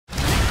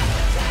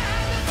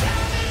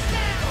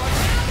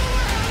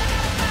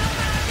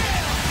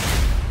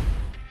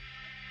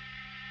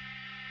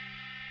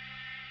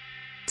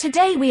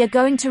Today we are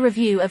going to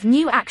review of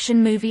new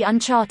action movie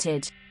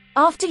Uncharted.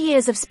 After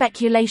years of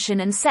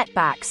speculation and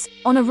setbacks,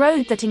 on a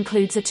road that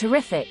includes a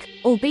terrific,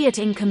 albeit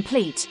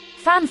incomplete,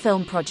 fan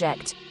film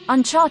project,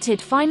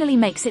 Uncharted finally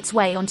makes its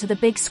way onto the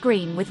big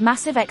screen with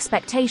massive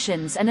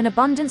expectations and an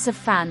abundance of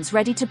fans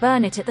ready to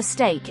burn it at the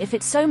stake if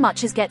it so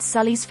much as gets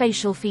Sully's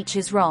facial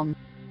features wrong.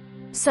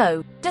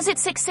 So, does it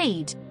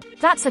succeed?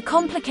 That's a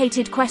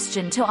complicated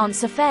question to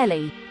answer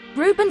fairly.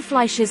 Ruben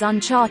Fleischer's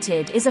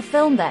Uncharted is a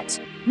film that,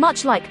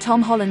 much like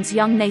Tom Holland's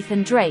young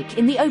Nathan Drake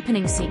in the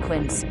opening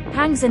sequence,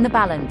 hangs in the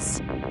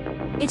balance.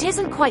 It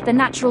isn't quite the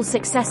natural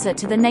successor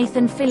to the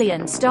Nathan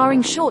Fillion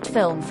starring short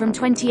film from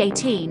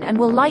 2018 and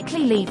will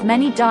likely leave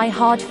many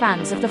die-hard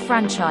fans of the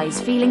franchise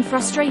feeling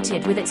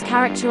frustrated with its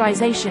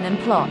characterization and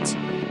plot.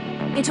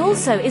 It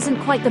also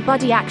isn't quite the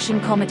buddy action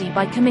comedy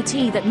by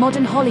committee that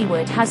modern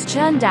Hollywood has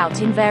churned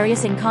out in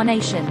various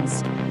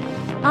incarnations.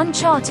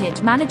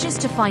 Uncharted manages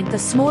to find the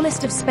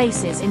smallest of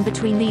spaces in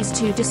between these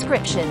two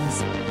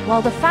descriptions.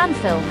 While the fan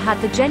film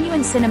had the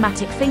genuine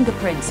cinematic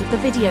fingerprints of the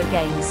video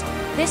games,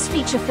 this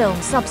feature film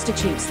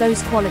substitutes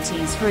those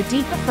qualities for a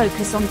deeper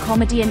focus on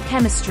comedy and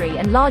chemistry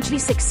and largely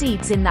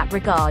succeeds in that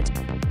regard.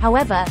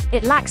 However,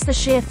 it lacks the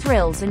sheer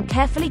thrills and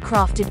carefully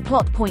crafted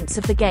plot points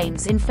of the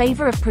games in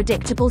favor of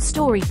predictable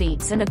story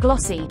beats and a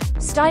glossy,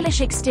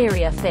 stylish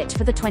exterior fit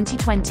for the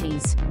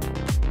 2020s.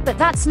 But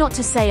that's not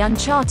to say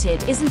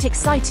Uncharted isn't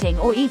exciting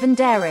or even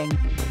daring.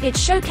 It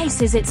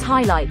showcases its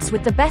highlights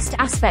with the best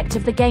aspect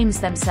of the games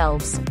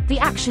themselves, the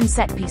action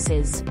set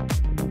pieces.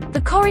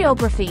 The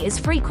choreography is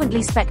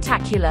frequently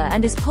spectacular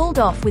and is pulled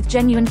off with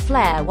genuine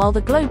flair, while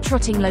the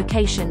globe-trotting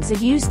locations are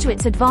used to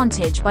its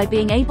advantage by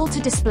being able to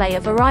display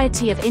a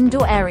variety of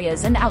indoor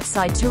areas and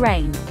outside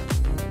terrain.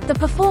 The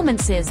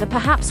performances are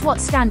perhaps what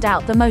stand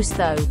out the most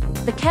though.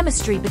 The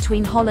chemistry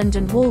between Holland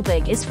and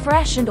Wahlberg is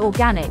fresh and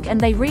organic, and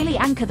they really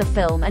anchor the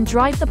film and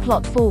drive the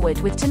plot forward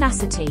with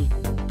tenacity.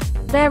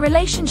 Their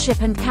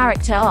relationship and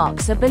character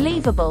arcs are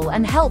believable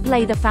and help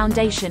lay the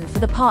foundation for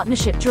the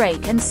partnership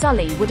Drake and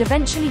Sully would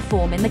eventually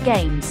form in the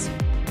games.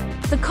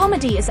 The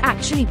comedy is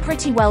actually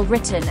pretty well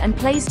written and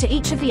plays to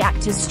each of the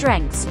actors'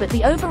 strengths, but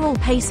the overall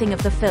pacing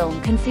of the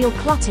film can feel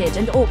cluttered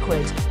and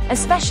awkward,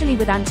 especially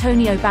with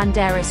Antonio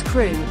Banderas'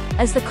 crew,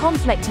 as the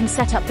conflict and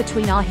setup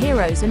between our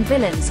heroes and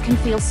villains can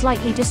feel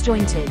slightly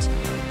disjointed.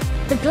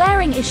 The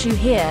glaring issue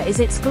here is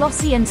it's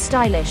glossy and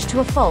stylish to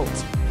a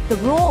fault. The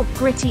raw,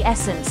 gritty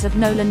essence of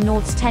Nolan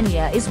North's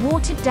tenure is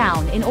watered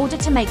down in order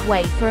to make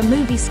way for a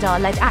movie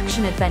star-led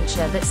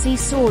action-adventure that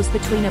seesaws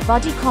between a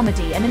buddy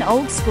comedy and an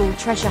old-school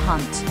treasure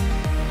hunt.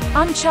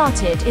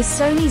 Uncharted is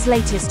Sony's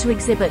latest to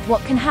exhibit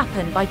what can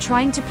happen by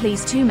trying to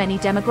please too many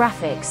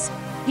demographics.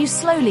 You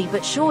slowly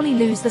but surely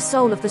lose the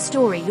soul of the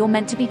story you're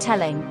meant to be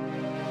telling.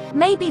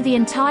 Maybe the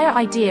entire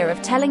idea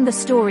of telling the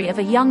story of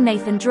a young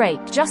Nathan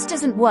Drake just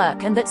doesn't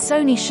work, and that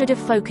Sony should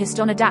have focused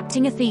on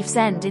adapting A Thief's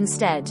End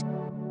instead.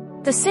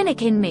 The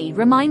cynic in me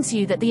reminds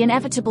you that the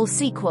inevitable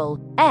sequel,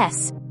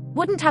 S,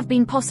 wouldn't have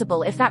been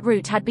possible if that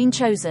route had been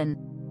chosen.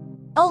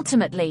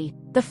 Ultimately,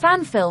 the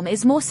fan film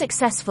is more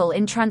successful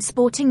in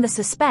transporting the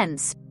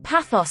suspense,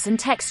 pathos and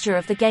texture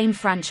of the game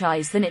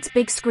franchise than its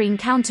big screen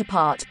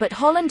counterpart, but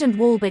Holland and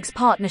Wahlberg's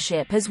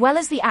partnership as well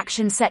as the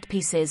action set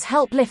pieces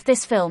help lift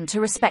this film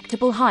to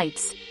respectable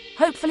heights,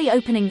 hopefully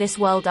opening this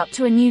world up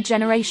to a new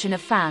generation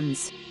of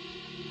fans.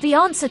 The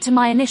answer to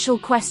my initial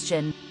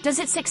question, does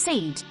it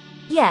succeed?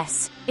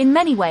 Yes, in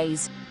many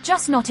ways,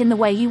 just not in the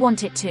way you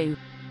want it to.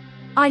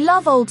 I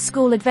love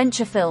old-school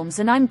adventure films,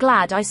 and I'm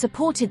glad I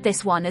supported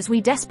this one, as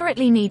we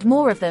desperately need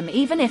more of them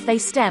even if they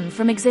stem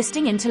from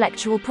existing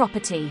intellectual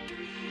property.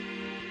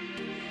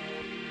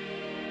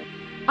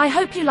 I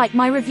hope you like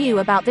my review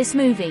about this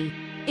movie.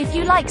 If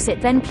you likes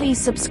it, then please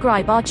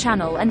subscribe our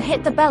channel and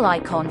hit the bell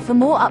icon for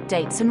more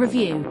updates and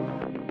review.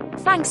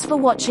 Thanks for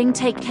watching,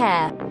 take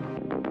care.